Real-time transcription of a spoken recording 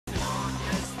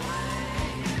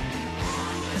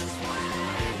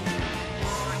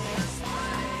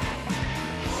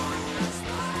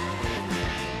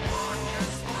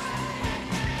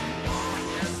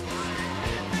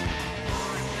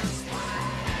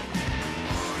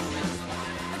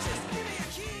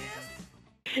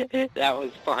That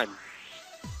was fun.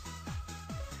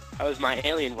 How was my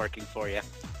alien working for you?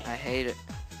 I hate it.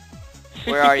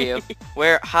 Where are you?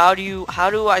 How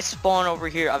do I spawn over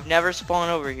here? I've never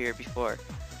spawned over here before.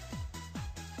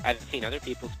 I've seen other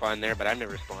people spawn there, but I've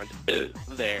never spawned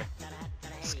there.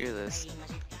 Screw this.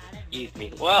 Excuse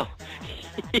me. Whoa!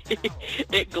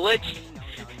 It glitched.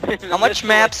 How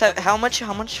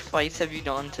much fights have you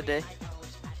done today?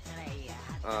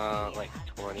 Like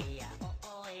 20.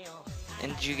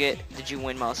 And did you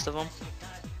win most of them?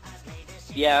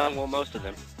 Yeah, well, most of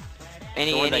them.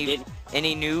 The ones I didn't.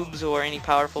 Any noobs or any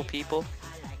powerful people?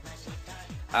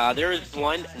 There was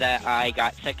one that I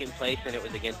got second place, and it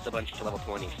was against a bunch of level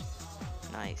 20s.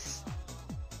 Nice.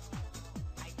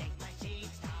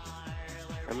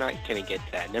 I'm not gonna get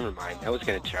that. Never mind. I was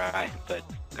gonna try, but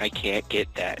I can't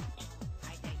get that.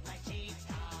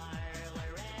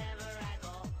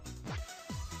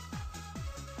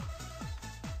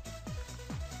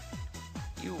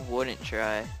 You wouldn't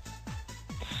try.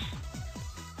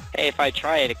 Hey, if I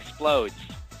try, it explodes.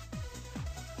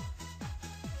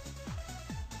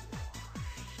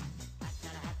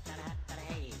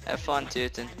 Have fun,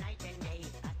 Tootin.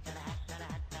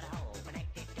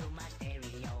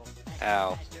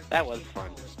 Ow. That was fun.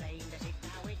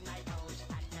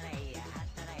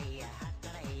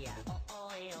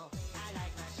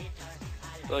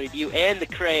 Loaded you and the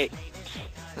crate.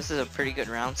 This is a pretty good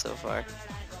round so far.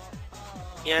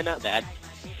 Yeah, not bad.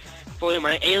 Boy,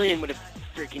 my alien would have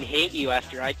freaking hate you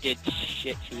after I did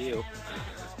shit to you.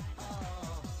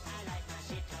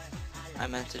 I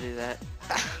meant to do that.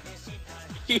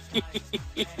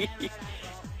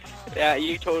 Yeah,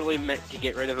 you totally meant to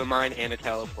get rid of a mine and a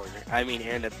teleporter. I mean,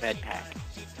 and a bed pack.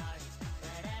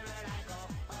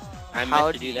 I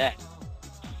meant to do that.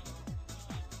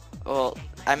 Well,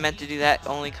 I meant to do that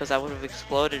only because I would have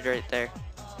exploded right there.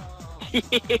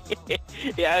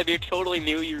 Yeah, you totally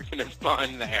knew you were gonna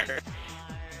spawn there.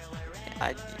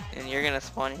 And you're gonna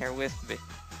spawn here with me.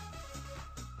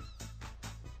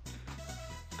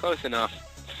 Close enough.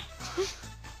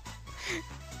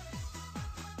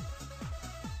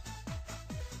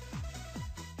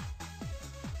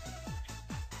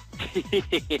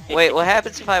 Wait, what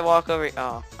happens if I walk over?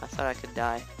 Oh, I thought I could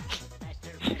die.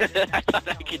 I thought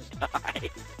I could die.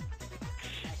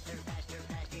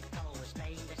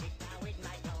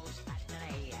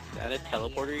 Is that a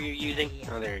teleporter you're using?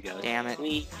 Oh, there you go. Damn it.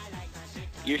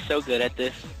 You're so good at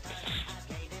this.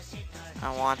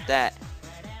 I want that.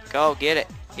 Go, get it.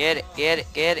 Get it, get it,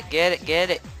 get it, get it, get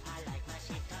it.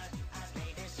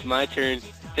 It's my turn.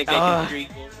 Think I can 3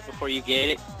 goals before you get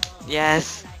it?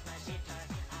 Yes.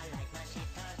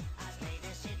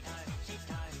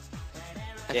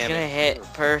 It's Damn gonna it. hit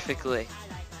perfectly.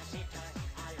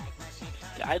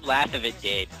 I'd laugh if it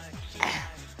did.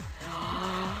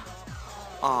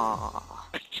 Aww.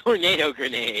 Tornado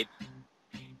grenade.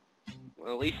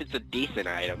 Well, at least it's a decent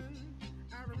item.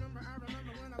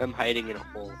 I'm hiding in a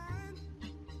hole.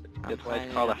 That's why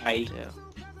it's called a hidey.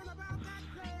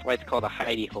 That's why it's called a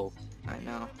hidey hole. I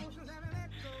know.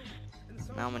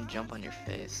 Now I'm gonna jump on your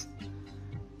face.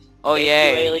 Oh Thank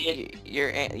yeah, you,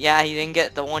 alien. yeah. You didn't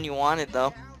get the one you wanted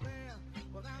though.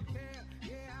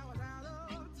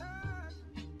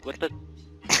 What the?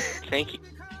 Thank you.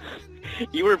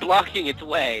 You were blocking its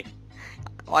way.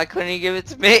 Why couldn't you give it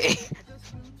to me?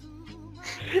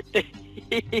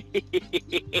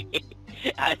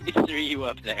 I threw you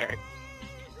up there.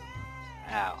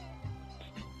 Ow.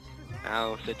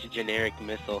 Ow, such a generic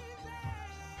missile.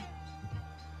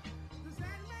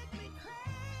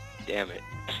 Damn it.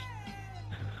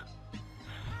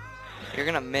 You're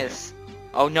gonna miss.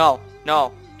 Oh no,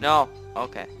 no, no.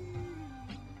 Okay.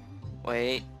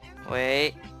 Wait,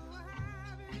 wait.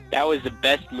 That was the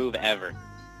best move ever.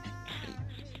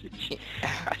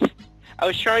 I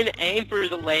was trying to aim for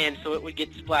the land so it would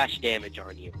get splash damage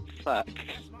on you. Fuck.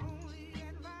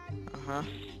 Uh-huh.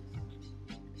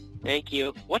 Thank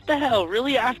you. What the hell?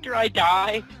 Really? After I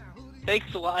die?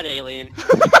 Thanks a lot, alien.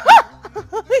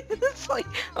 It's like,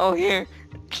 oh here.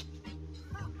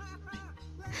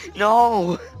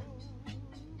 No.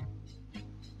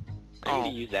 I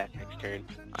need to use that next turn.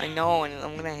 I know, and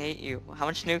I'm gonna hate you. How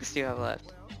much nukes do you have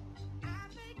left?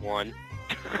 1.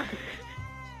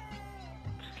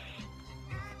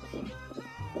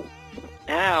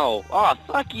 Ow! Oh,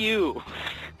 fuck you!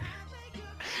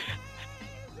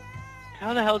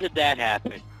 How the hell did that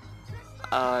happen?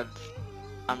 I'm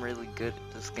really good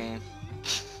at this game.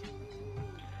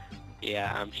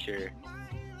 Yeah, I'm sure.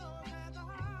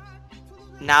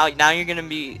 Now you're gonna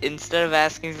be, instead of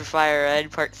asking for Fire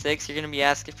Red Part 6, you're gonna be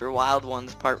asking for Wild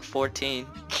Ones Part 14.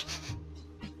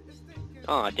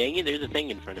 Aw, dang it, there's a thing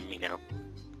in front of me now.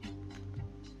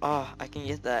 Oh, I can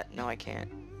get that. No, I can't.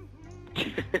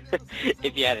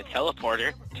 If you had a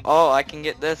teleporter. Oh, I can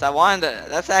get this. I wanted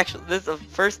to. This is the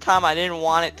first time I didn't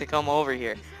want it to come over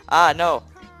here. Ah, no.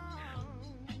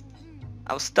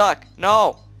 I was stuck.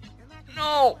 No.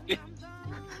 No.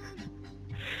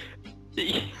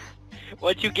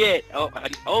 What'd you get? Oh,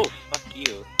 oh, fuck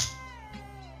you.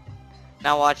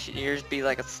 Now watch yours be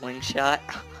like a slingshot.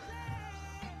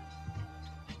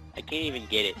 I can't even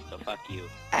get it, so fuck you.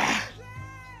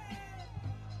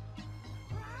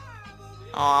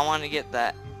 Oh, I want to get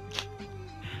that.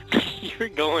 You're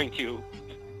going to.